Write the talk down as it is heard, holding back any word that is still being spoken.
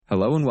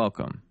Hello and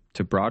welcome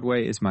to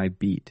Broadway is My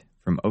Beat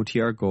from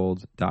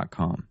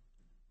OTRGold.com.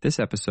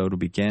 This episode will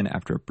begin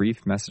after a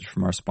brief message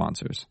from our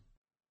sponsors.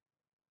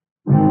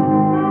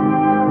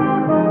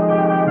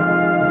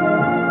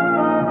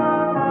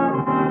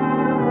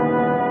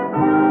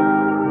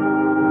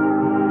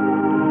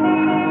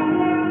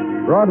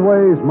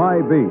 Broadway's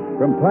My Beat,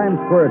 from Times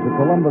Square to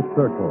Columbus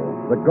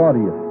Circle, the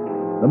gaudiest,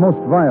 the most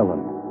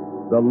violent,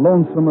 the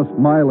lonesomest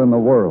mile in the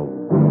world.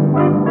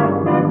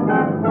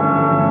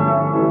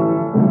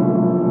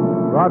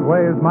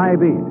 Broadway is My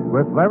Beat,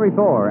 with Larry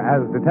Thor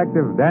as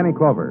Detective Danny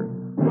Clover.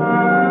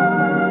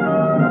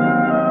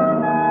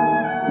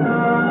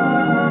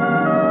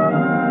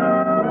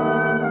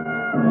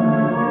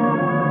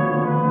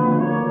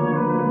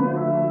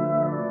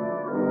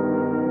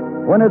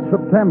 When it's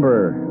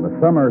September, the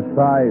summer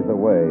sighs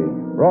away.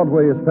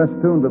 Broadway is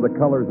festooned with the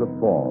colors of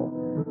fall.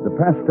 The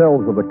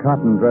pastels of the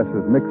cotton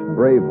dresses mix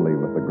bravely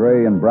with the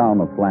gray and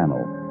brown of flannel.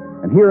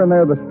 And here and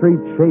there the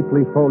street's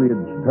shapely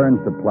foliage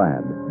turns to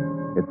plaid.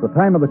 It's the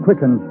time of the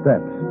quickened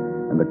steps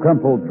and the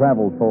crumpled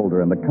travel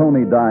folder and the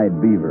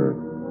coney-dyed beaver.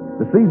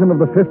 The season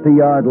of the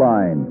 50-yard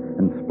line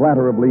and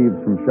splatter of leaves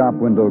from shop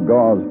window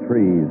gauze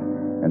trees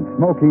and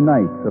smoky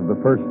nights of the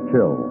first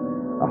chill.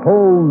 A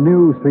whole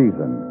new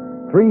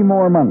season. 3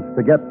 more months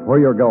to get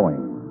where you're going.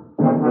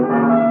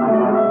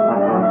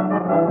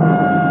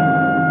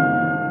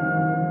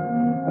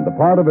 And the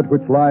part of it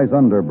which lies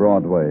under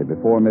Broadway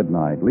before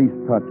midnight, least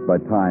touched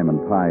by time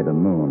and tide and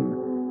moon,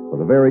 where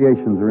the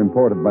variations are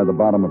imported by the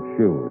bottom of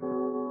shoes,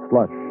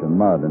 slush and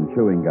mud and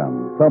chewing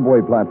gum,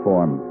 subway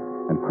platform,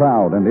 and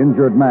crowd and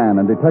injured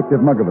man and Detective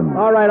Muggavan.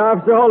 All right,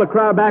 officer, hold the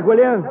crowd back, will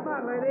you? Come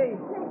on, lady.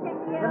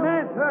 The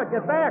man's hurt.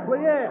 Get back,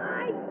 will you?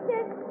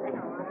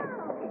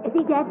 Is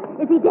he dead?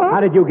 Is he dead?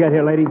 How did you get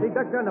here, lady? He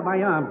ducked under my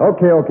arm.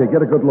 Okay,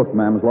 get a good look,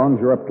 ma'am, as long as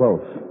you're up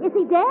close. Is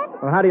he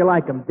dead? Well, how do you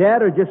like him?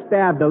 Dead or just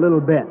stabbed a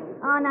little bit?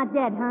 Oh, not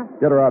dead, huh?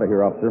 Get her out of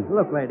here, officer.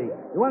 Look, lady,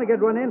 you want to get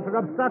run in for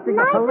obstructing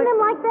a Knifing police... him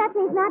like that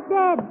and he's not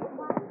dead.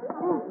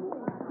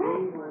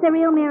 It's a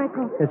real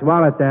miracle. It's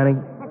wallet, Danny.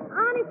 An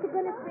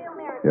honest-to-goodness real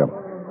miracle.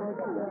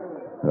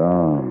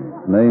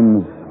 Yep.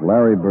 Name's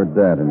Larry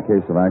Burdette. In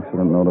case of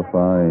accident,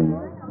 notify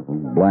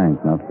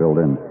blank, not filled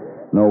in.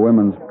 No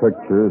women's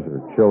pictures or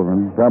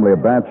children. Probably a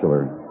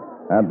bachelor.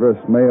 Address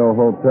Mayo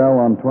Hotel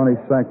on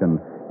 22nd.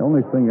 The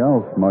only thing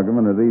else,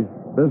 Muggavan, are these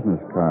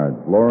business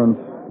cards. Lawrence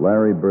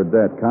Larry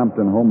Burdette,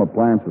 Compton Home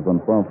Appliances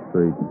on 12th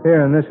Street.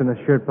 Here, and this in the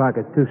shirt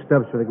pocket. 2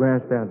 stubs for the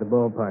grandstand at the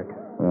ballpark.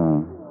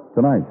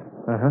 Tonight.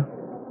 Uh-huh.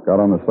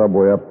 Got on the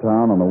subway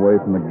uptown on the way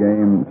from the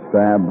game,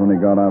 stabbed when he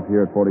got off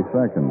here at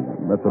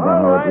 42nd. That's about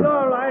how it would...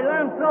 All right,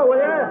 let him through, will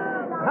you?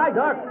 Hi,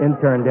 Doc.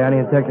 Intern, Danny,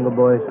 and technical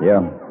boys.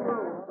 Yeah.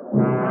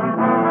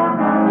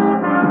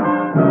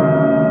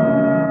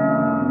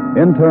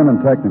 Intern and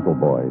technical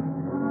boys.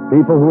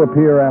 People who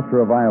appear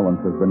after a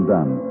violence has been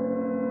done.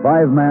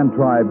 5-man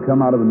tribe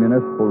come out of the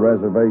municipal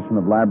reservation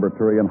of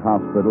laboratory and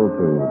hospital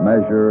to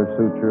measure,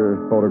 suture,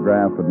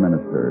 photograph,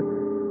 administer.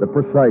 The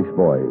precise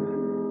boys.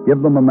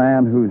 Give them a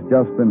man who's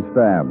just been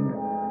stabbed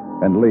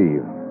and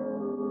leave.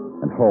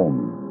 And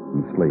home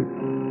and sleep.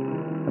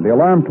 And the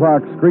alarm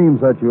clock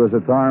screams at you as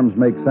its arms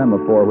make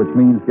semaphore, which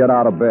means get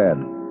out of bed.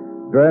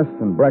 Dress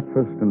and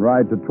breakfast and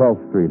ride to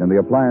 12th Street and the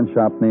appliance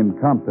shop named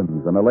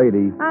Compton's and a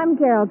lady... I'm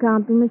Carol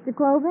Compton, Mr.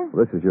 Clover.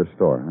 Well, this is your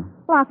store, huh?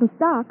 Lock and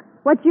stock.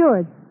 What's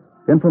yours?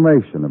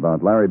 Information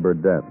about Larry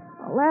Burdette.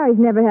 Well, Larry's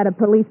never had a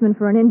policeman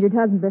for an injured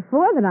husband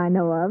before that I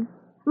know of.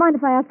 Mind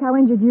if I ask how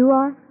injured you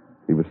are?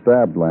 He was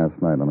stabbed last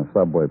night on a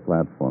subway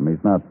platform.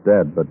 He's not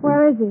dead, but...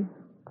 Where is he?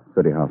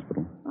 City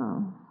Hospital.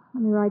 Oh,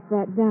 let me write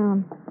that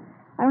down.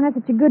 I don't have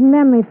such a good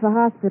memory for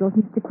hospitals,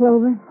 Mr.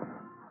 Clover.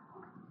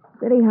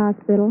 City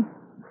Hospital.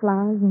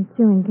 Flowers and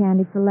chewing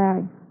candy for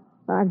Larry.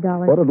 $5.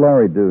 What did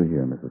Larry do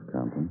here, Mrs.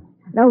 Compton?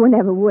 No one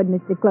ever would,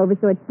 Mr. Clover,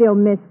 so it's still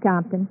Miss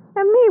Compton.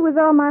 And me with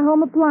all my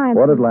home appliances.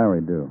 What did Larry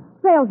do?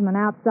 Salesman,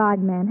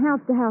 outside man, house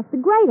to house. The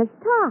greatest,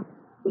 top.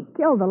 He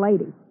killed the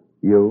lady.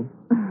 You?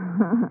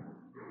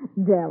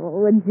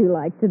 Devil, wouldn't you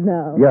like to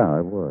know? Yeah,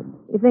 I would.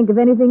 You think of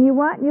anything you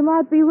want, and you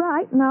might be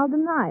right, and I'll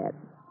deny it.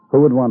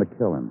 Who would want to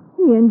kill him?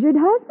 The injured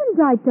husbands,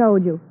 I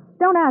told you.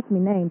 Don't ask me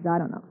names, I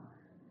don't know.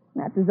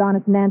 That's as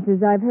honest an answer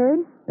as I've heard.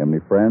 Have any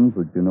friends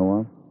that you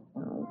know of?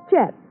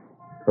 Chet.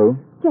 Who?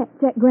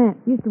 Chet Grant.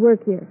 Used to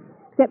work here.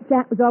 Except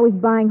Chet was always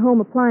buying home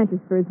appliances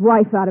for his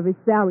wife out of his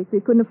salary, so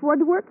he couldn't afford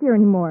to work here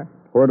anymore.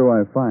 Where do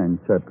I find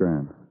Chet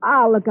Grant?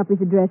 I'll look up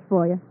his address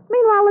for you.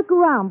 Meanwhile, look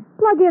around.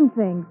 Plug in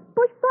things.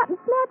 Push buttons,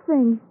 snap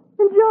things.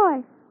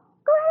 Enjoy.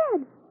 Go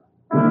ahead.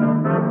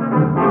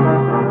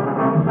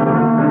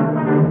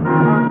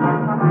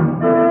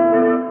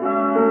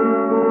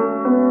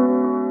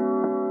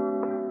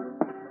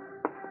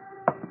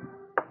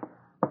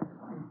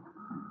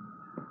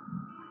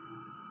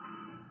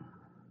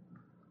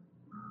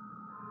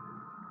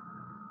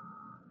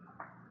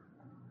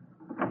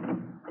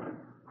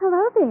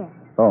 Hello there.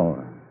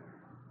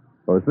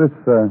 Oh, is this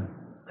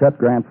Chet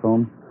Grant's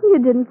home? You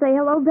didn't say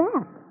hello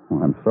back.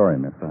 Oh, I'm sorry,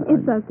 miss.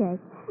 It's okay.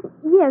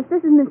 Yes,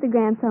 this is Mr.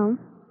 Grant's home.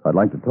 I'd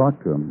like to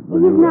talk to him.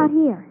 He's not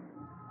here.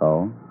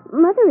 Oh?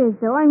 Mother is,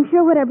 though. I'm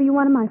sure whatever you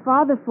wanted my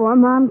father for,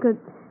 Mom could...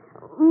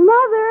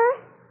 Mother!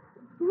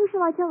 Who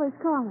shall I tell is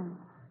calling?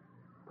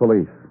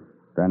 Police.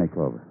 Danny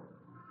Clover.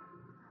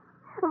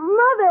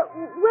 Mother,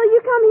 will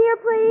you come here,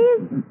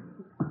 please?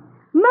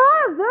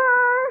 Mother!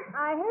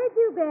 I heard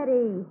you,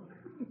 Betty.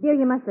 Dear,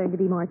 you must learn to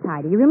be more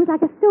tidy. Your room is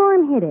like a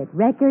storm hit it.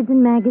 Records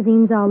and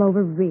magazines all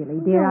over, really,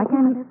 dear. I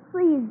can't... Mother,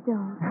 please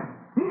don't.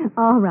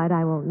 All right,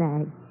 I won't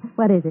nag.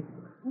 What is it?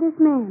 This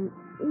man,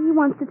 he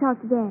wants to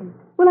talk to Daddy.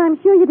 Well, I'm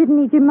sure you didn't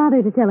need your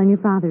mother to tell him your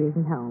father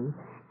isn't home.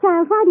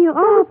 Child, why do you...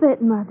 Stop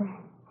it, Mother.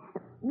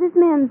 This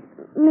man's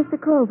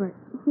Mr. Clover.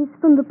 He's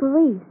from the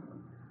police.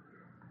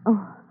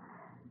 Oh,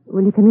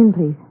 will you come in,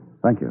 please?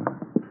 Thank you.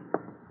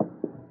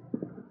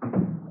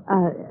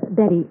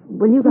 Betty,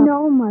 will you go...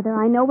 No, Mother,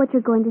 I know what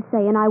you're going to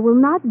say, and I will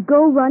not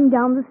go run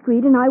down the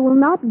street, and I will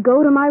not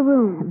go to my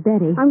room.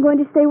 Betty. I'm going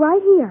to stay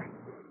right here.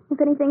 If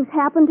anything's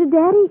happened to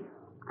Daddy,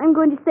 I'm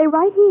going to stay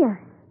right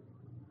here.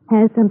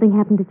 Has something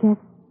happened to Chet?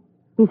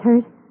 He's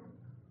hurt?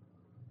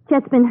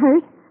 Chet's been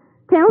hurt?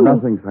 Tell me.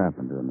 Nothing's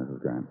happened to him, Mrs.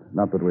 Grant.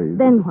 Not that we...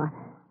 Then what?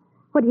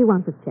 What do you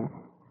want with Chet?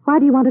 Why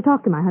do you want to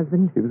talk to my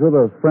husband? He was with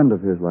a friend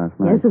of his last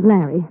night. Yes, it was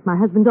Larry. My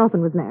husband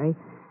often was Larry.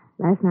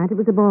 Last night it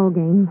was a ball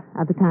game.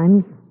 Other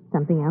times,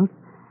 something else.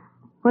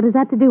 What does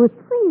that to do with...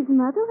 Please,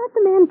 Mother, let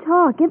the man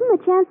talk. Give him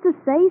a chance to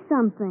say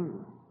something.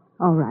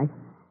 All right.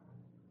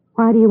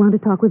 Why do you want to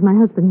talk with my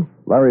husband?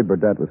 Larry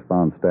Burdette was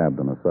found stabbed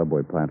on a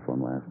subway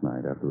platform last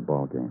night after the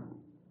ball game.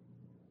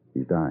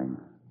 He's dying.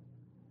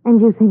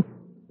 And you think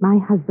my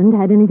husband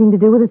had anything to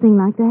do with a thing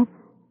like that?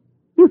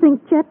 You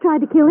think Chet tried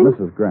to kill him?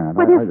 Mrs. Grant,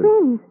 Why, they're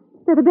friends.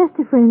 They're the best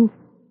of friends.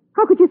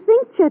 How could you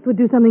think Chet would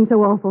do something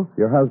so awful?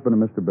 Your husband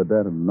and Mr.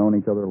 Burdette have known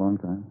each other a long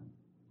time?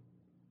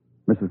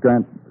 Mrs.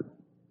 Grant...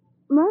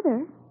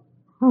 Mother?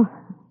 Oh,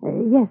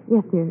 yes,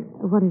 dear.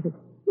 What is it?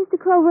 Mr.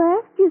 Clover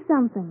asked you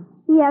something.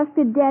 He asked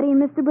if Daddy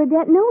and Mr.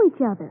 Burdette know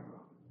each other.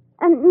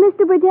 And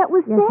Mr. Burdette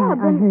was yes,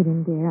 stabbed. I heard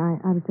him, dear.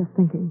 I was just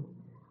thinking.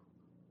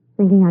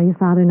 Thinking how your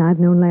father and I have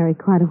known Larry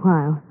quite a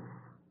while.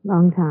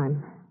 Long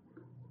time.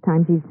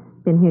 Times he's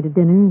been here to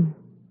dinner and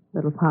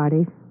little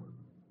parties.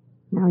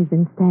 Now he's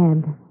been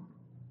stabbed.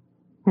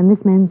 And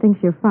this man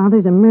thinks your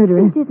father's a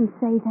murderer. He didn't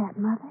say that,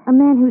 Mother. A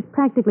man who's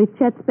practically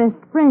Chet's best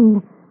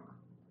friend.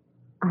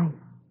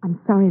 I'm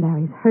sorry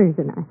Larry's hurt,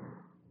 and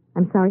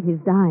I'm sorry he's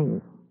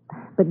dying.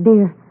 But,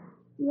 dear...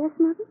 Yes,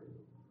 Mother?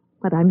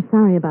 What I'm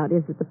sorry about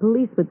is that the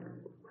police would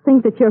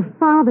think that your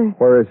father...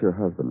 Where is your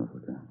husband,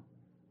 Mrs.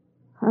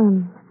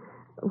 Grant?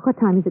 What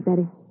time is it,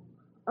 Betty?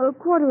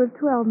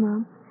 12:15,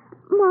 Mom.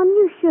 Mom,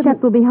 you shouldn't...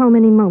 Chet will be home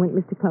any moment,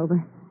 Mr.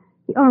 Clover.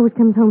 He always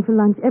comes home for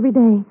lunch every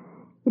day.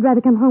 He'd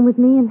rather come home with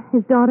me and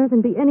his daughter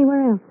than be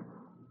anywhere else.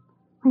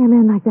 Why, a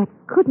man like that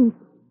couldn't...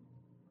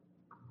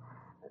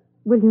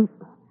 Will you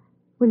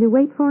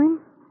wait for him,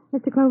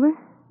 Mr. Clover?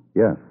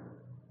 Yes.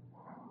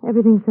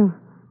 Everything's so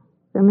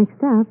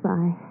mixed up.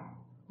 I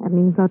haven't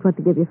even thought what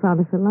to give your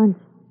father for lunch.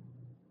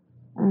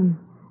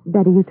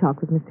 Betty, you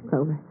talk with Mr.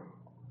 Clover.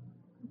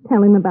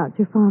 Tell him about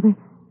your father.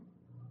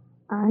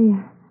 I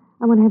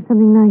want to have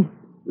something nice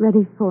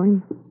ready for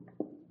him.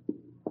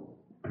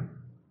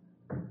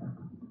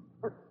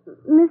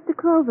 Mr.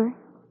 Clover?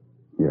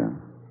 Yeah.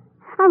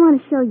 I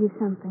want to show you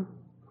something.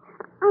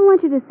 I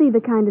want you to see the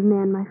kind of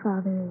man my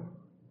father is.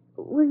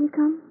 Will you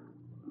come?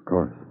 Of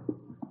course.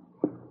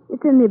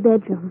 It's in the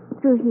bedroom,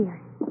 through here.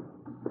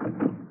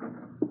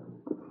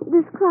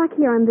 This clock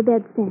here on the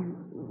bedstand.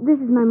 This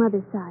is my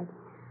mother's side.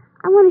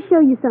 I want to show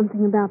you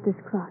something about this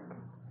clock.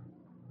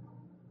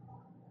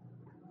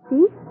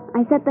 See?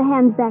 I set the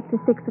hands back to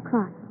 6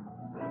 o'clock.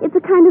 It's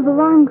a kind of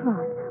alarm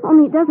clock,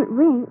 only it doesn't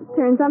ring, it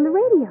turns on the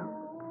radio.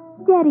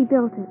 Daddy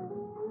built it.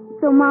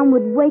 So Mom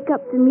would wake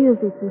up to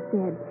music, he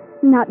said,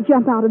 not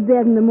jump out of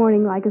bed in the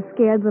morning like a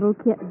scared little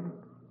kitten.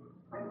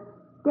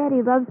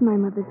 Daddy loves my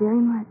mother very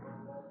much.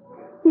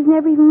 He's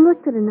never even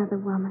looked at another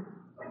woman.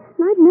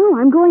 And I'd know,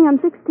 I'm going on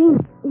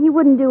 16. He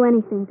wouldn't do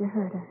anything to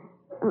hurt her.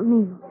 Or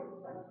me.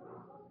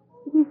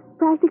 He's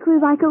practically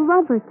like a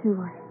lover to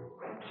her.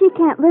 She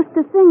can't lift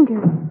a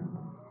finger.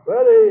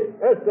 Betty,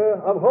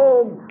 Esther, I'm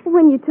home.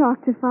 When you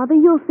talk to Father,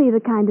 you'll see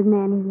the kind of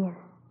man he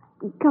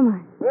is. Come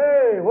on.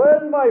 Hey,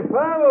 where's my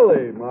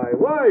family? My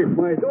wife,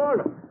 my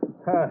daughter.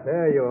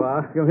 There you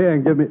are. Come here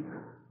and give me...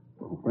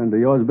 Oh, friend of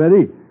yours,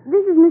 Betty?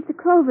 This is Mr.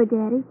 Clover,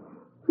 Daddy.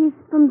 He's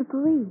from the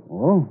police.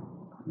 Oh,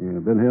 you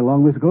been here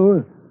long, Miss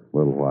Clover? A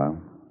little while.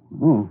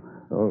 Oh,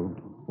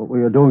 what were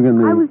you doing in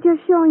the... I was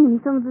just showing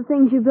him some of the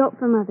things you built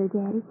for Mother,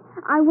 Daddy.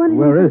 I wanted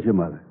Where is your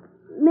mother?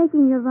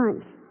 Making your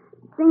lunch.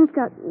 Things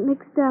got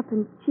mixed up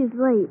and she's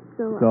late,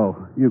 so...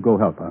 So, you go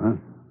help her, huh?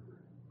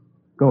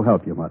 Go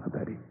help your mother,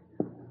 Betty.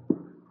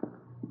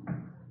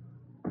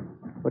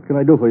 What can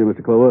I do for you,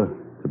 Mr. Clover?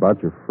 It's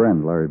about your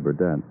friend, Larry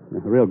Burdette. A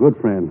real good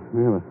friend.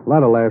 We have a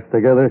lot of laughs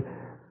together.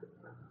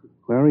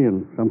 Larry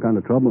in some kind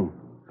of trouble.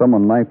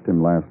 Someone knifed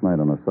him last night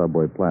on a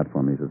subway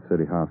platform. He's at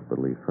City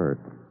Hospital. He's hurt.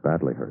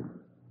 Badly hurt.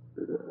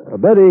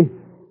 Betty?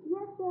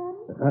 Yes,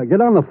 Daddy?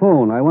 Get on the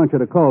phone. I want you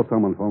to call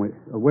someone for me.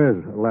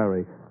 Where's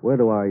Larry? Where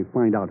do I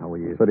find out how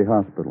he is? City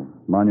Hospital.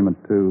 Monument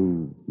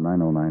 2,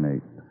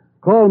 9098.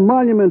 Call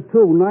Monument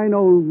 2,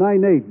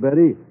 9098,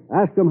 Betty.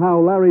 Ask him how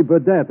Larry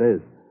Burdette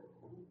is.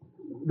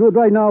 Do it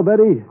right now,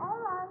 Betty. All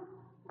right.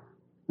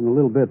 In a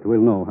little bit, we'll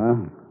know, huh?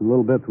 In a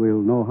little bit,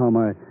 we'll know how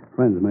my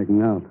friend's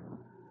making out.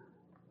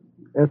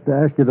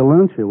 Esther asked you to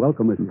lunch. You're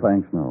welcome, Mrs.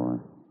 Thanks,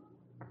 no.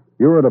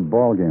 You were at a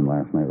ball game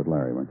last night with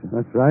Larry, weren't you?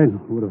 That's right.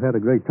 Would have had a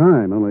great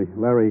time, only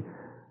Larry...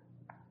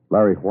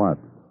 Larry what?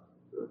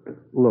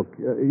 Look,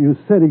 you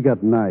said he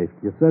got knifed.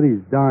 You said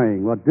he's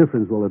dying. What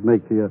difference will it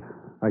make to you?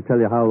 I tell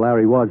you how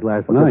Larry was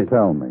last night. Just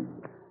tell me.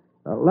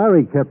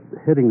 Larry kept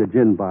hitting the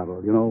gin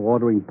bottle,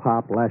 ordering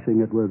pop,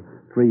 lashing it with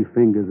 3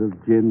 fingers of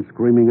gin,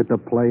 screaming at the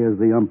players,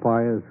 the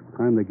umpires. By the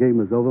time the game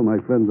was over, my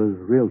friend was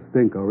real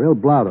stinker, real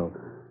blotto.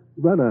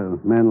 But a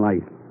man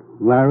like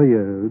Larry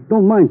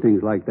don't mind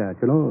things like that,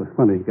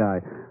 Funny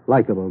guy.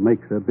 Likeable,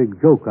 makes a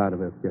big joke out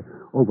of it. You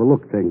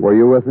overlook things. Were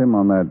you with him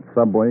on that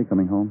subway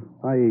coming home?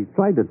 I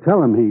tried to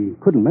tell him he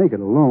couldn't make it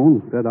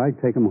alone. Said I'd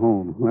take him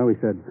home. Larry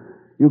said,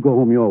 you go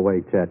home your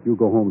way, Chet. You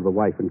go home to the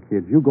wife and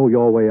kids. You go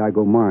your way, I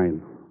go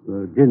mine.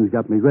 The gin's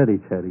got me ready,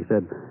 Chet. He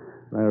said,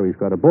 Larry's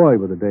got a boy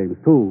with the dames,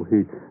 too.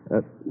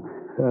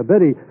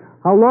 Betty,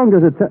 how long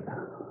does it take...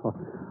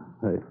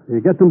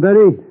 you get them,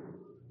 Betty?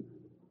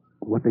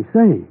 What they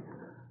say?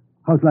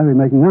 How's Larry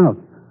making out?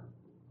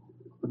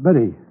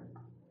 Betty.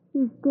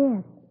 He's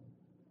dead.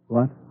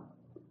 What?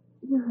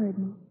 You heard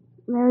me.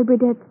 Larry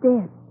Burdette's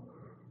dead.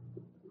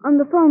 On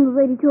the phone, the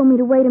lady told me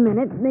to wait a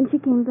minute, and then she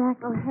came back.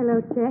 Oh,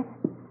 hello, Chet.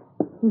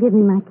 Give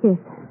me my kiss.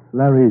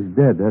 Larry's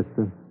dead,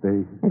 Esther.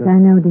 Yes, I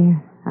know,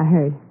 dear. I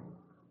heard.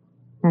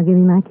 Now give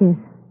me my kiss.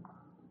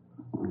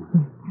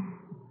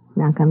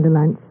 Now come to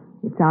lunch.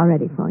 It's all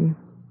ready for you.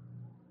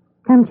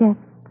 Come, Chet.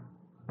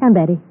 Come,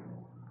 Betty.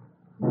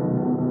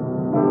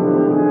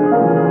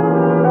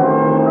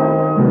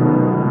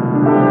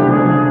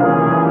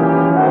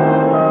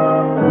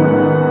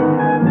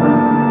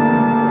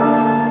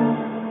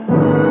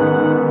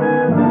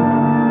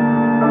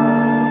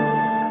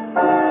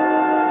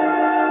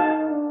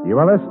 You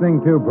are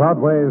listening to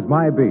Broadway's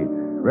My Beat,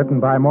 written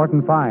by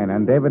Morton Fine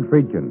and David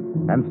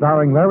Friedkin, and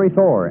starring Larry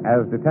Thor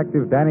as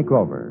Detective Danny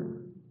Clover.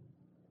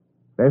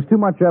 There's too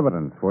much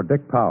evidence for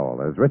Dick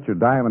Powell as Richard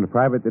Diamond,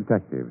 private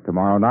detective,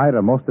 tomorrow night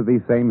on most of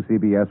these same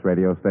CBS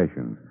radio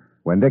stations,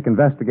 when Dick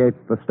investigates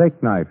the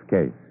steak knife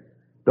case.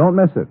 Don't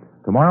miss it,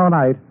 tomorrow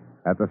night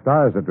at the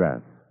Star's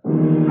address.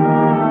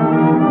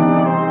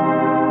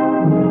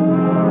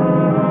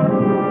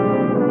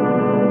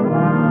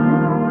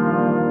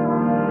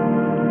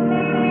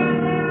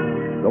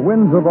 The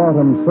winds of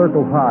autumn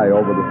circle high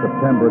over the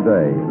September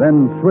day,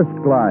 then swift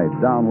glide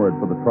downward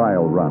for the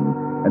trial run,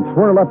 and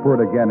swirl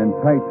upward again in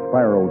tight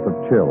spirals of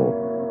chill,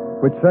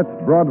 which sets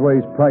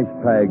Broadway's price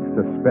tags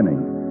to spinning,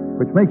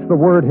 which makes the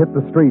word hit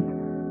the street,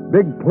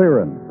 big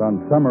clearance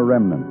on summer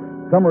remnants,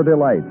 summer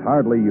delights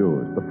hardly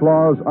used, the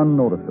flaws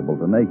unnoticeable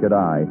to naked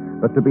eye,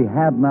 but to be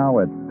had now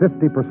at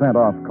 50%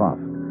 off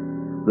cost.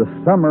 The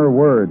summer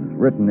words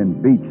written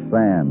in beach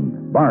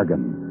sand,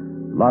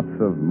 bargain, lots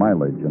of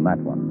mileage in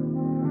that one.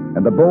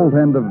 And the bolt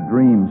end of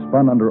dreams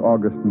spun under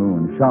August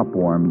moon, shop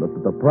warm,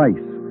 the price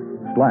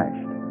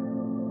slashed.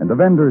 And the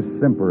vendors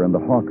simper and the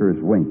hawkers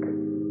wink.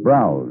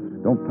 Browse,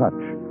 don't touch.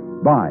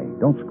 Buy,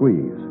 don't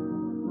squeeze.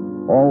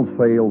 All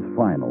sales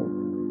final.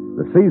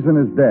 The season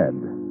is dead,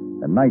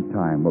 and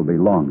nighttime will be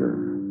longer.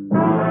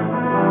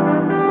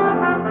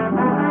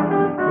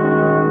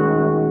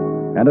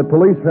 And at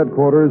police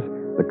headquarters,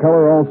 the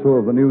color also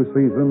of the new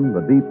season,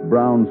 the deep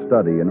brown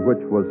study in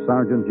which was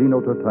Sergeant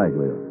Gino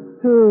Tartaglia.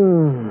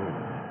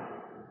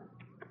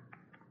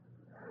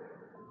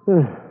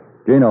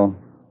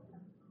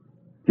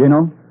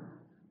 Gino?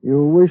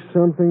 You wish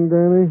something,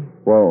 Danny?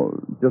 Well,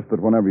 just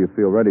that whenever you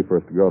feel ready for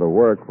us to go to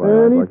work...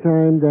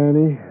 Anytime,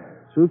 Danny.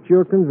 Suits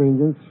your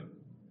convenience.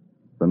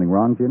 Something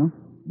wrong, Gino?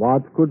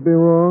 What could be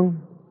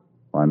wrong?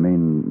 I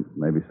mean,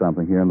 maybe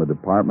something here in the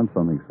department,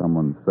 something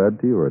someone said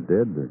to you or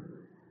did, or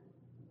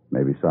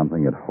maybe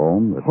something at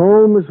home that...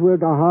 Home is where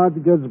the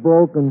heart gets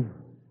broken.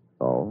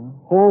 Oh?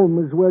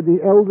 Home is where the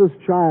eldest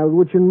child,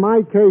 which in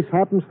my case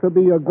happens to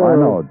be a girl... I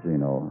know,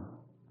 Gino.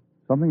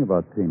 Something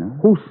about Tina.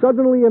 Who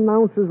suddenly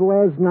announces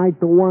last night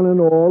to one and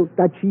all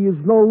that she is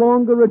no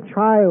longer a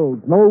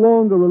child, no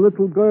longer a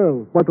little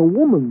girl, but a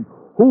woman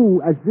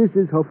who, as this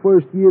is her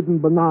first year in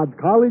Barnard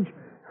College,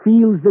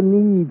 feels the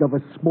need of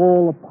a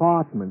small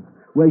apartment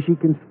where she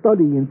can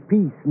study in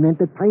peace and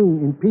entertain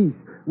in peace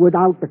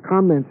without the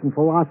comments and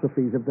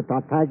philosophies of the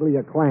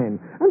Tartaglia clan,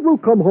 and will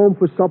come home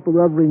for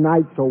supper every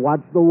night, so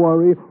what's the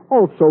worry?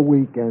 Also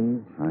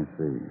weekends. I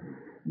see.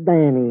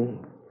 Danny,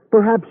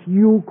 perhaps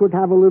you could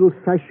have a little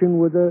session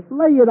with her.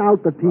 Lay it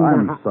out to Tina.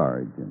 I'm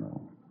sorry,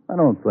 Gino. I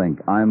don't think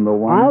I'm the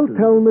one I'll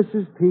tell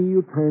Mrs. T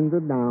you turned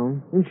her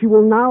down, and she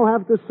will now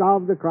have to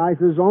solve the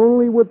crisis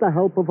only with the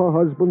help of her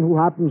husband, who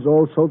happens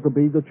also to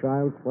be the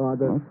child's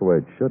father. That's the way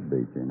it should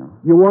be, Gino.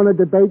 You want to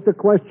debate the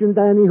question,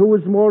 Danny, who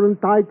is more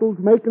entitled?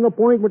 Make an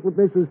appointment with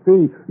Mrs.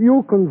 T.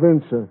 You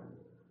convince her.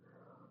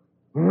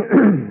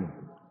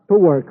 To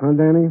work, huh,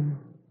 Danny?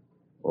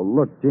 Well,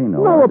 look,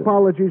 Gino. No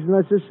apologies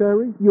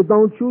necessary. You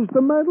don't choose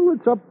the medal,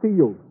 it's up to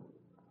you.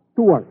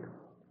 To work.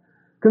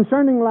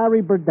 Concerning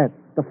Larry Burdette,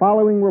 the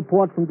following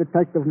report from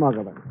Detective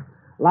Muggerman.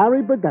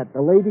 Larry Burdette,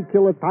 the lady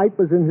killer type,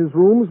 is in his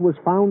rooms, was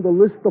found a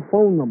list of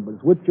phone numbers,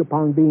 which,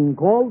 upon being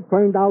called,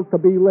 turned out to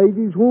be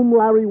ladies whom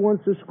Larry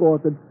once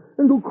escorted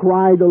and who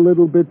cried a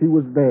little bit he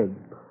was dead.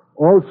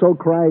 Also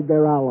cried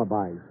their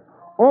alibis.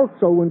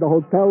 Also in the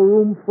hotel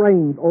room,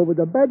 framed over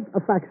the bed,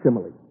 a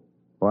facsimile.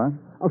 What?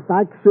 A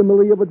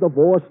facsimile of a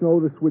divorce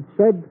notice which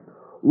said,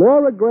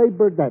 Laura Gray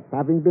Burdette,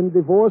 having been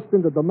divorced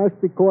in the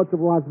domestic courts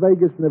of Las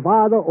Vegas,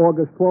 Nevada,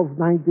 August 12,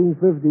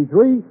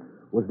 1953,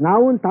 was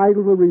now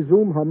entitled to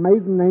resume her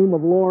maiden name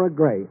of Laura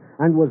Gray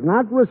and was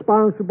not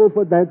responsible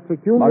for debts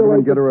accumulated...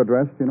 Muggerman, get her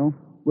address, Gino?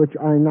 Which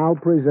I now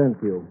present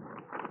you.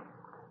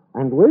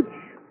 And which,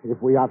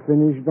 if we are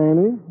finished,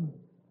 Danny...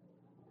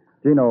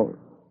 Gino,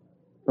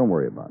 don't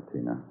worry about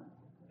Tina.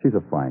 She's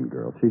a fine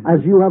girl.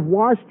 As you have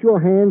washed your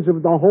hands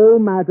of the whole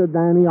matter,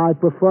 Danny, I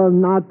prefer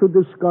not to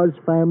discuss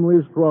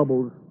family's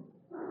troubles.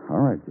 All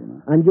right,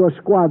 Gino. And your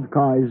squad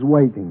car is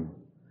waiting.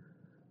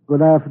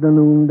 Good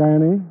afternoon,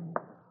 Danny.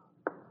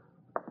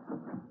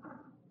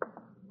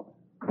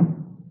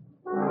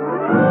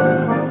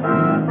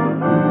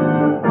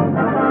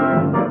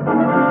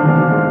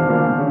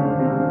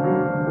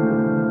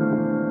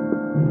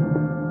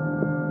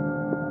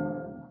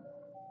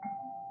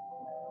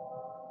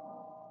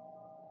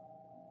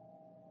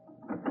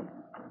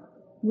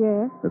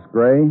 Yes? Miss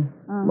Gray?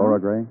 Laura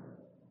Gray?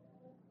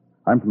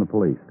 I'm from the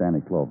police,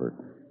 Danny Clover.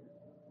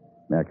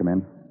 May I come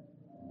in?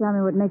 Tell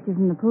me what makes you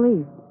from the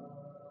police.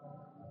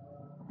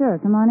 Sure,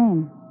 come on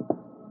in.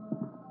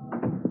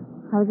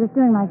 I was just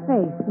doing my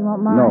face. You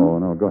won't mind?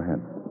 No, go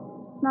ahead.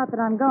 Not that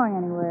I'm going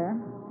anywhere.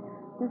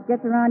 Just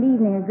gets around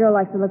evening, a girl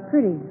likes to look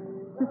pretty.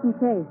 Just in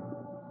case.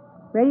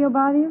 Radio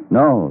bother you?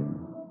 No.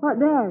 What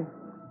does?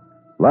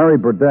 Larry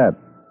Burdette.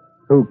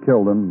 Who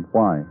killed him?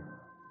 Why?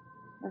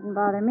 Doesn't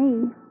bother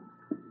me.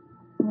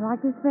 You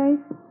like his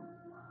face?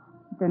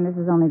 Then this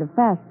is only the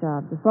fast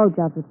jobs. The slow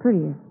jobs are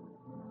prettier.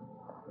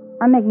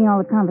 I'm making all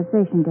the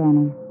conversation,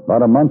 Danny.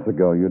 About a month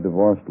ago, you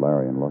divorced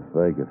Larry in Las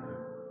Vegas.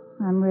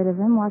 I'm rid of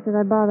him. Why should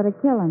I bother to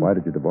kill him? Why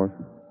did you divorce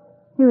him?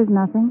 He was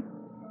nothing.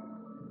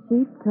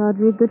 Cheap,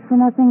 tawdry, good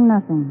for nothing,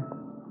 nothing.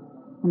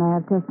 And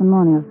I have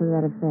testimonials to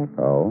that effect.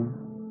 Oh?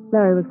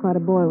 Larry was quite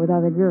a boy with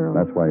other girls.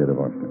 That's why you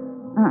divorced him.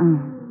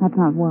 That's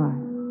not why.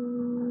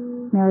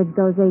 Marriage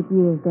goes 8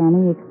 years,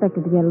 Danny. You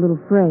expected to get a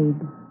little frayed.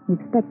 You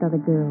expect other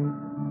girls.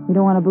 You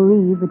don't want to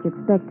believe, but you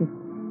expect it.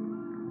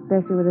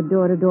 Especially with a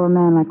door-to-door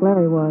man like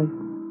Larry was.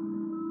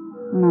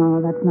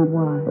 No, that's not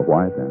why. But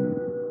why, then?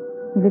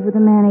 You lived with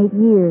a man 8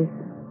 years.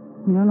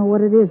 You don't know what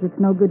it is. It's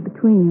no good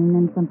between you, and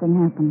then something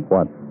happens.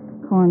 What?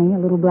 Corny, a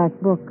little black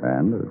book.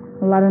 And?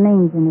 A lot of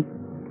names in it.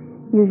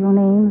 Usual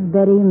names,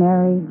 Betty,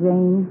 Mary,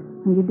 Jane.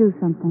 And you do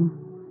something.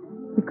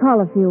 You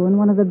call a few, and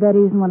one of the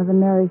Bettys and one of the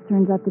Marys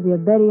turns out to be a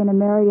Betty and a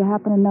Mary you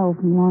happen to know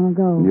from long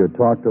ago. You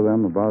talk to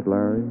them about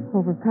Larry?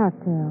 Over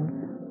cocktails.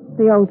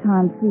 The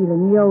old-time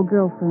feeling, the old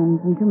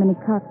girlfriends, and too many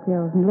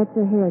cocktails, and let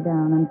your hair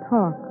down and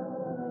talk.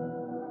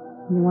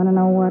 And you want to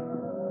know what?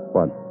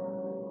 What?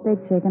 They'd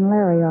shaken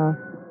Larry off.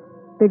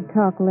 Big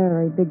talk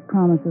Larry, big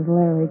promises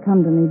Larry,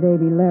 come to me,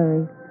 baby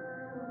Larry.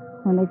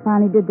 When they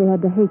finally did, they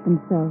had to hate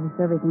themselves.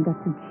 Everything got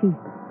too cheap.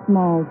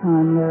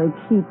 Small-time Larry,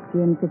 cheap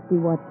gin,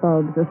 50-watt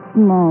bulbs, a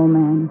small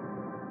man.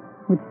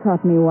 Which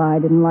taught me why I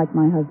didn't like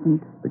my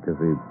husband. Because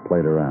he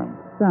played around.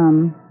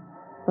 Some,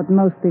 but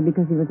mostly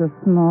because he was a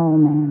small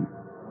man.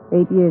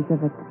 8 years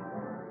of it.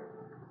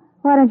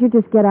 Why don't you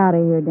just get out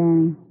of here,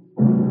 Danny?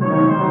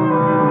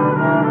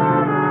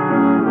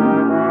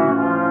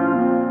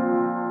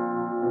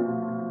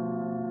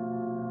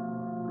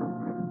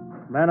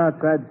 Man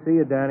outside to see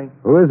you, Danny.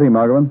 Who is he,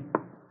 Muggerman?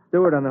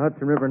 Steward on the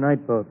Hudson River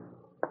night boat.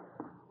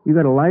 You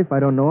got a life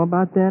I don't know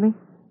about, Danny?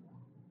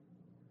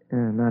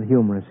 Not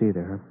humorous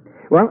either, huh?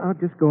 Well, I'll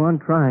just go on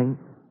trying.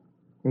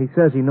 He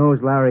says he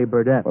knows Larry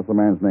Burdette. What's the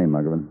man's name,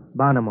 Muggerman?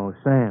 Bonomo,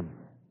 Sam.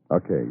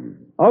 Okay.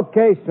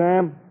 Okay,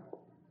 Sam.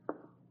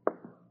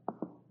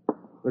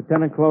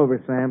 Lieutenant Clover,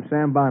 Sam.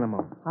 Sam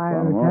Bonomo. Hi,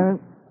 Bonomo.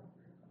 Lieutenant.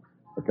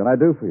 What can I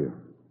do for you?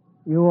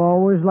 You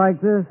always like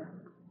this?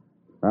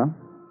 Huh?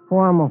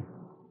 Formal.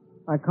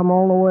 I come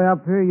all the way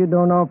up here, you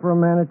don't offer a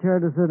man a chair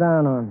to sit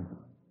down on.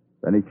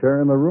 Any chair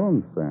in the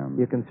room, Sam.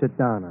 You can sit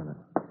down on it.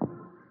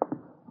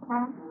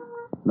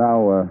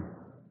 Now,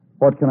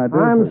 what can I do?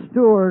 I'm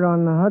steward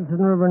on the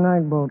Hudson River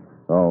night boat.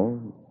 Oh,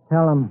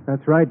 Tell him.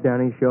 That's right,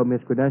 Danny. Showed me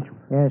his credentials.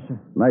 Yes, sir.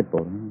 night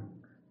boat, huh?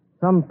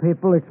 Some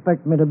people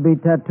expect me to be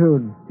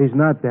tattooed. He's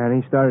not,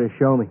 Danny. He started to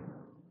show me.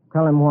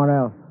 Tell him what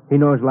else. He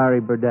knows Larry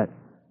Burdette.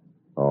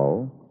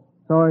 Oh?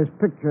 Saw his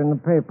picture in the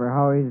paper,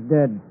 how he's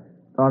dead.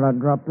 Thought I'd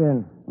drop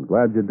in. I'm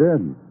glad you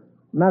did.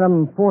 Met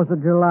him 4th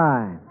of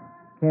July.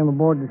 Came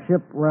aboard the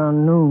ship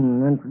around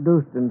noon and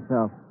introduced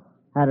himself.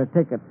 Had a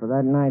ticket for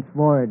that night's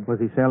voyage. Was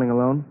he sailing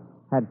alone?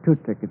 Had 2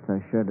 tickets, I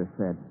should have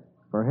said.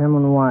 For him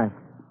and wife.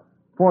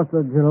 4th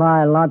of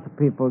July, lots of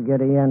people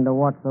get in to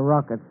watch the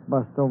rockets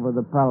bust over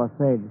the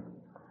Palisades.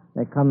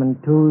 They come in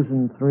 2s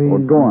and 3s.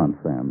 Well, go on,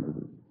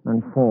 Sam.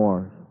 And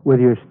 4s. With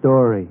your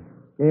story.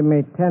 Gave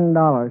me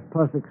 $10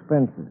 plus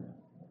expenses.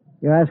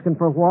 You're asking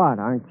for what,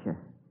 aren't you?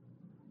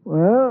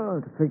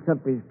 Well, to fix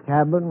up his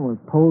cabin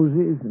with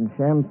posies and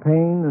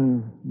champagne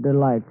and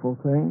delightful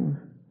things.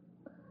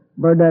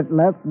 Burdette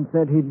left and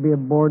said he'd be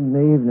aboard in the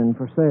evening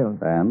for sailing.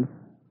 And?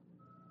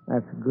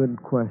 That's a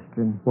good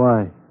question.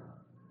 Why?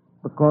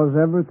 Because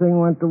everything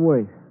went to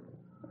waste.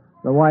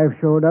 The wife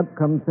showed up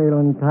come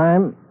sailing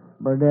time.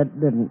 Burdette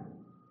didn't.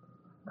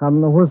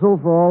 Come the whistle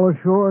for all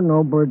ashore,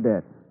 no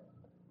Burdette.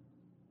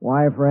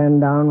 Wife ran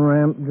down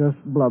ramp just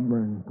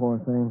blubbering, poor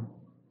thing.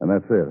 And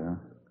that's it, huh?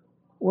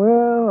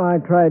 Well, I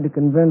tried to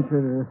convince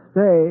her to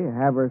stay,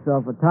 have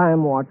herself a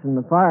time watching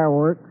the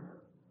fireworks.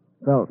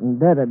 Felt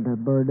indebted to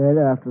Burdette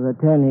after the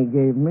 10 he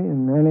gave me,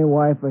 and any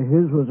wife of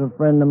his was a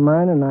friend of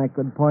mine, and I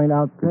could point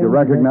out things. Did you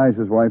recognize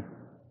his wife?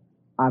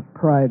 I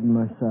pride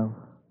myself.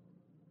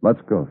 Let's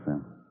go,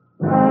 Sam.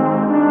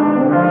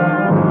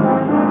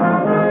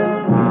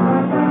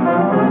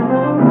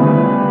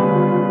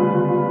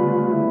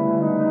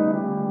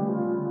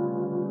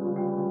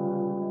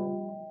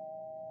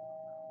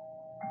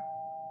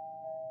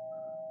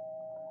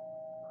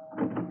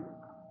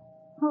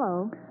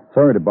 Hello.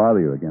 Sorry to bother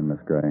you again, Miss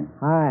Gray.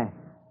 Hi.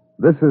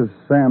 This is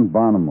Sam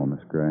Bonham,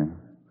 Miss Gray.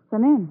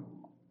 Come in.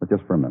 But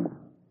just for a minute.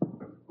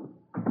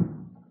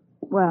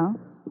 Well?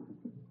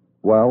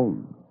 Well,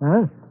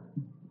 Huh?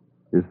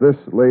 is this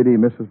lady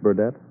Mrs.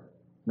 Burdette?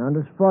 Not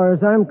as far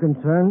as I'm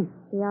concerned.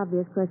 The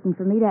obvious question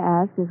for me to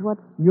ask is what...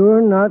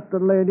 You're not the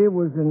lady who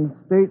was in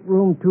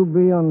stateroom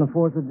 2B on the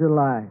 4th of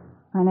July.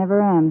 I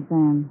never am,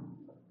 Sam.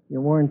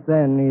 You weren't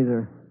then,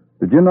 either.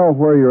 Did you know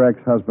where your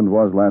ex-husband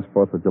was last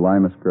 4th of July,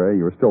 Miss Gray?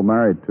 You were still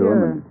married to him.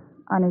 Sure. And...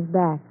 On his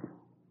back.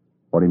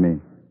 What do you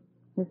mean?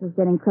 This was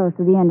getting close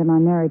to the end of my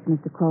marriage,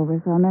 Mr. Clover,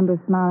 so I remember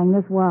smiling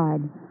this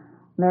wide.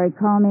 Larry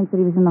called me and said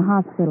he was in the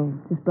hospital,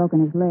 just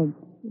broken his leg.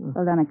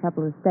 Fell down a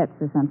couple of steps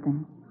or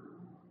something.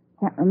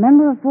 Can't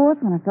remember a fourth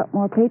when I felt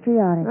more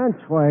patriotic.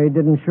 That's why he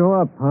didn't show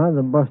up, huh?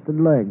 The busted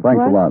leg. Thanks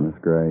What? a lot, Miss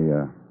Gray.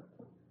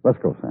 Let's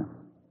go, Sam.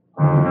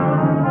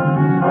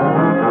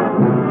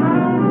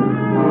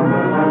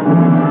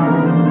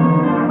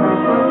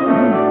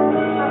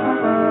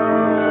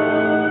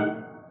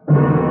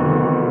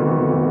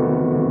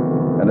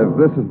 And if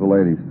this is the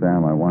lady,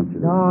 Sam, I want you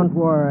to... Don't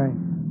worry.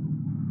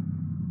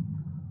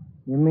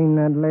 You mean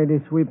that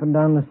lady sweeping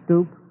down the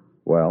stoop?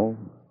 Well,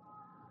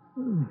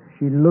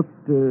 She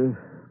looked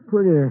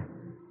prettier,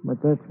 but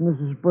that's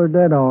Mrs.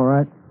 Burdette, all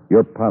right.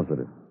 you're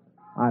positive.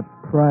 I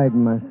pride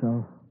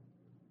myself.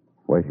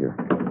 Wait here.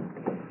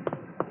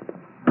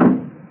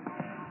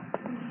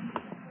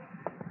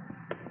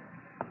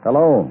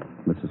 Hello,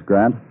 Mrs.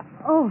 Grant.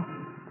 Oh,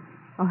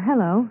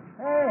 hello.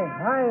 Hey,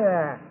 hi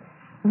there.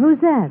 Who's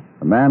that?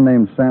 A man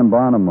named Sam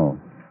Bonham.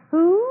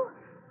 Who?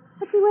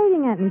 What's he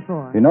waving at me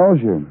for? He knows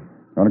you.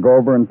 Want to go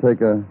over and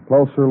take a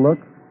closer look?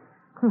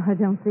 Oh, I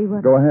don't see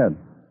what... Go ahead.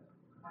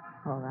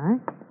 All right.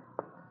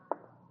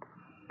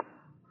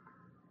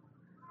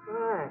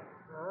 Hi,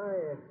 how are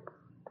you?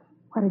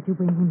 What did you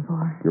bring him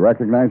for? You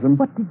recognize him?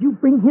 What did you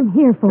bring him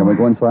here for? Can we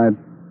go inside?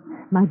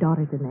 My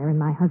daughter's in there and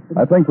my husband.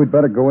 I think we'd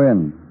better go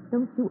in.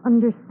 Don't you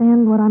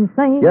understand what I'm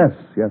saying? Yes,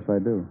 I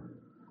do.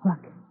 Look,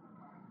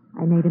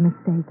 I made a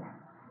mistake.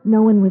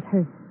 No one was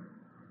hurt.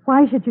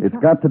 Why should you... It's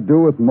got to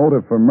do with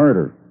motive for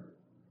murder.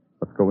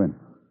 Let's go in.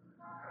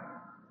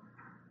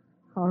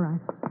 All right.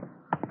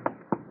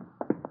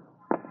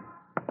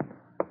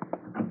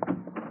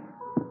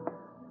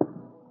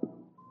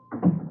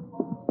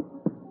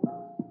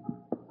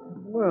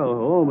 Well,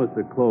 hello,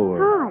 Mr. Clover.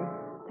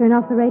 Hi. Turn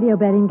off the radio,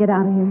 Betty, and get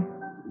out of here.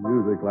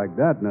 Music like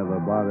that never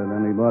bothered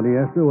anybody,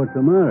 Esther. What's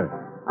the matter?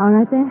 All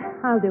right, then.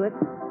 I'll do it.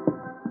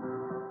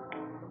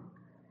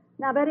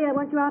 Now, Betty, I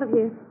want you out of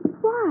here.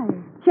 Why?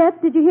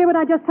 Chet, did you hear what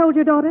I just told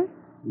your daughter?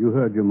 You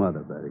heard your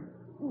mother, Betty.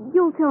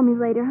 You'll tell me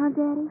later, huh,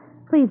 Daddy?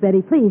 Please,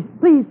 Betty, please,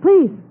 please,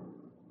 please.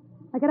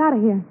 Now, get out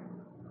of here.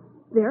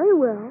 Very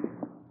well.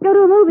 Go to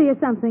a movie or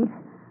something.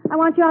 I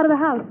want you out of the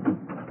house.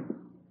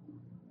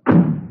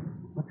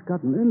 What's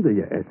gotten into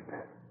you,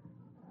 Esther?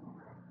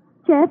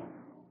 Chet.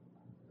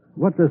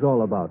 What's this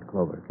all about,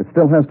 Clover? It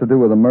still has to do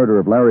with the murder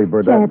of Larry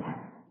Burdette. Chet.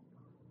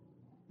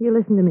 You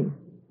listen to me.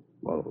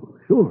 Well,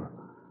 sure.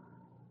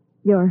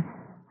 You're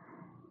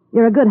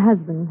a good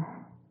husband,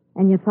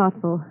 and you're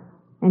thoughtful,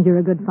 and you're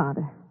a good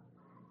father.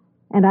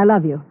 And I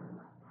love you.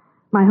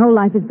 My whole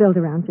life is built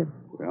around you.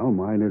 Well,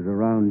 mine is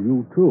around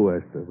you, too,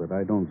 Esther, but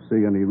I don't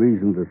see any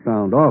reason to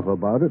sound off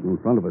about it in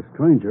front of a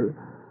stranger.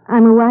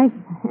 I'm a wife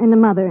and a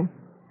mother,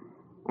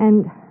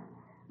 and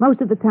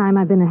most of the time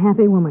I've been a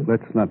happy woman.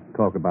 Let's not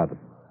talk about it.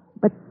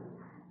 But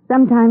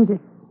sometimes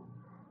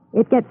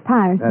it gets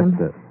tiresome.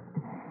 Esther.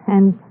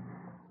 And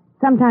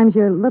sometimes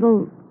your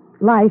little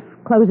life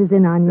closes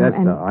in on you. Esther,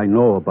 And I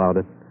know about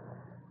it.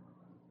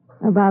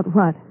 about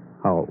what?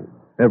 How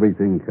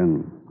everything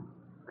can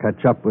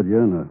catch up with you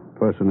and a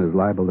person is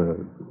liable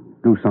to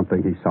do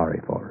something he's sorry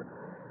for.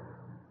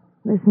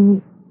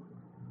 Listen,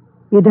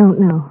 you don't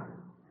know.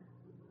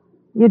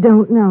 You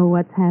don't know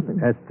what's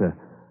happened. Esther,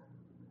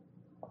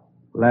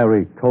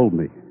 Larry told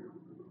me.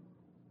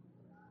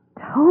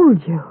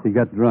 Told you? He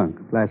got drunk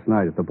last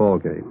night at the ball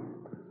game.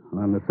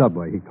 On the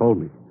subway, he told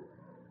me.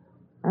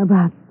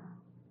 About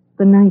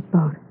the night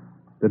boat.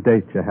 The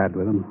date you had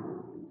with him.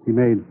 He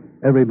made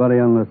everybody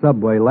on the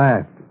subway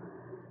laugh.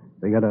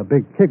 They got a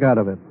big kick out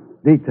of it.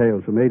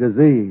 Details from A to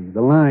Z.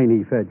 The line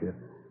he fed you.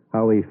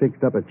 How he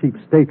fixed up a cheap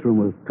stateroom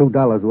with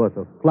 $2 worth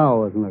of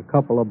flowers and a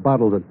couple of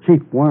bottles of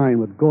cheap wine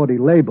with gaudy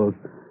labels.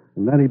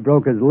 And then he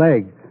broke his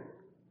leg.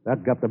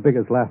 That got the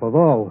biggest laugh of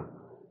all.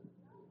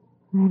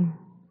 Then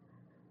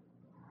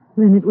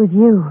it was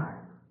you.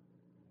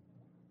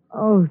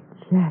 Oh,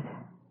 Chet.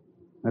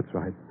 That's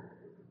right.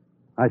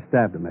 I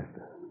stabbed him,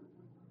 Esther.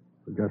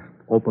 I just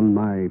opened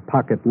my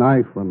pocket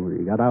knife when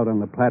we got out on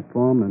the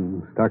platform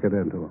and stuck it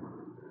into him.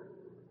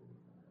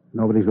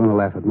 Nobody's going to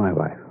laugh at my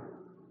wife,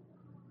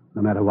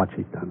 no matter what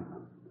she's done.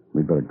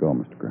 We'd better go,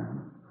 Mr.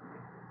 Graham.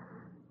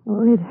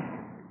 Oh,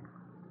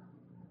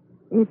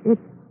 it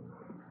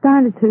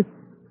started to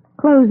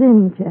close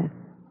in, Chet.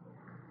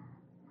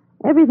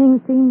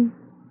 Everything seemed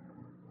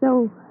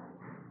so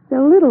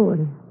little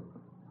and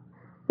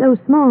so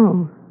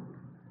small.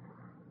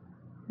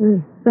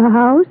 The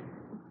house,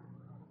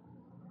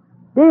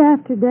 day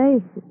after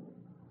day,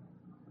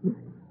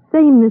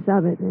 sameness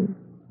of it, and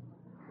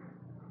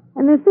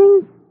the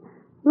things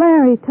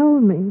Larry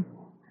told me.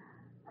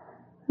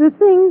 The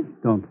things...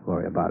 Don't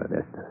worry about it,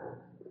 Esther.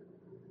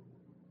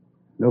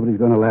 Nobody's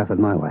going to laugh at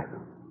my wife,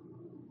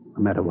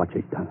 no matter what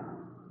she's done.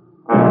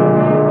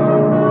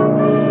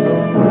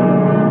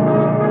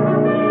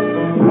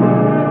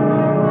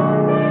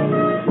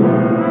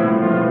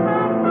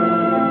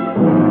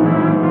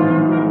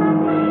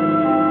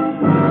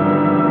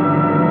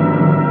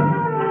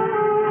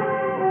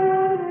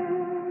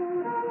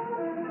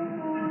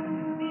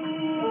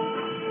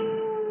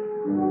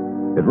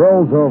 It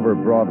rolls over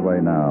Broadway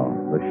now,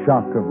 the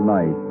shock of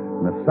night,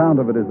 and the sound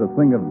of it is a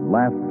thing of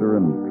laughter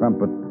and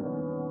trumpet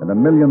and a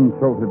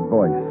million-throated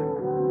voice.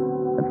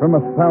 And from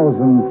 1,000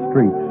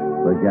 streets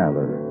they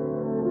gather.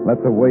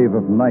 Let the wave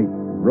of night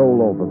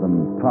roll over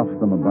them, toss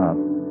them about,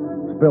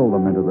 spill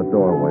them into the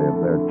doorway of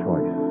their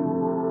choice.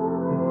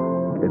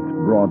 It's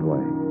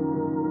Broadway,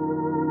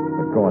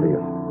 the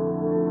gaudiest,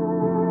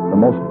 the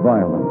most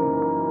violent,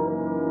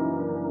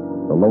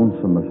 the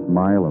lonesomest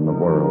mile in the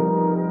world.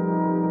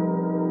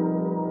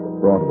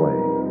 Broadway,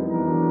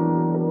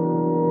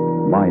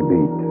 my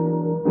beat.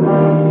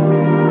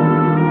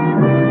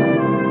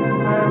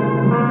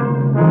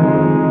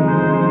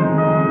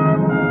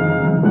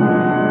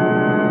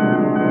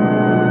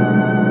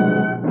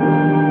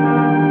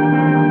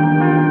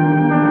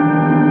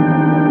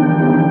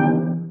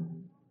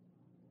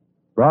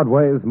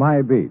 Broadway's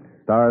My Beat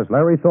stars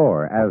Larry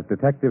Thor as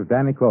Detective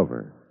Danny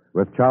Clover,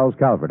 with Charles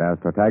Calvert as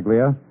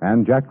Tartaglia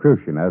and Jack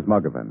Crucian as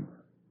Muggavan.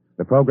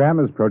 The program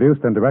is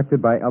produced and directed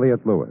by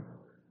Elliott Lewis,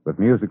 with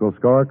musical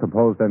score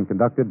composed and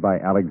conducted by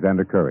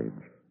Alexander Courage.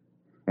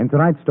 In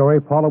tonight's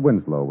story, Paula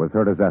Winslow was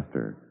heard as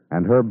Esther,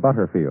 and Herb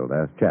Butterfield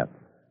as Chet.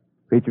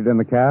 Featured in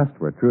the cast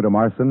were Truda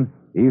Marson,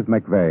 Eve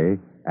McVeigh,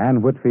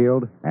 Ann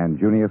Whitfield, and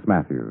Junius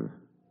Matthews.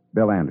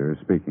 Bill Anders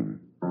speaking.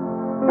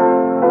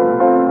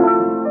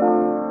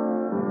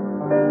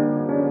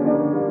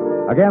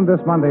 Again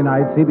this Monday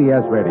night,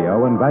 CBS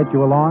Radio invites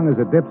you along as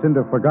it dips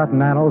into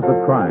forgotten annals of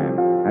crime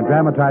and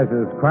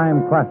dramatizes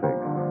crime classics.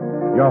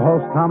 Your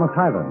host, Thomas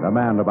Hyland, a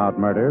man about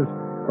murders,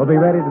 will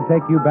be ready to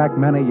take you back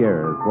many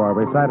years for a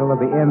recital of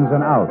the ins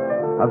and outs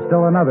of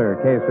still another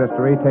case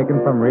history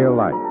taken from real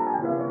life.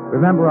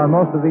 Remember, on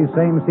most of these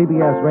same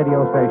CBS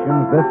radio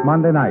stations this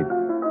Monday night,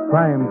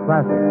 Crime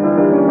Classics.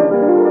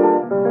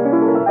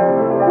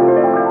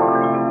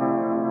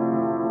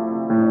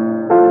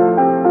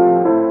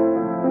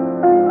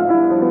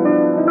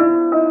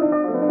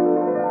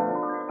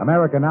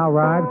 America now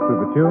rides to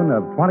the tune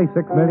of 26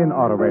 million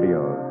auto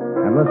radios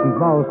and listens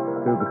most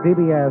to the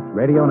CBS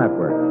Radio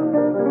Network.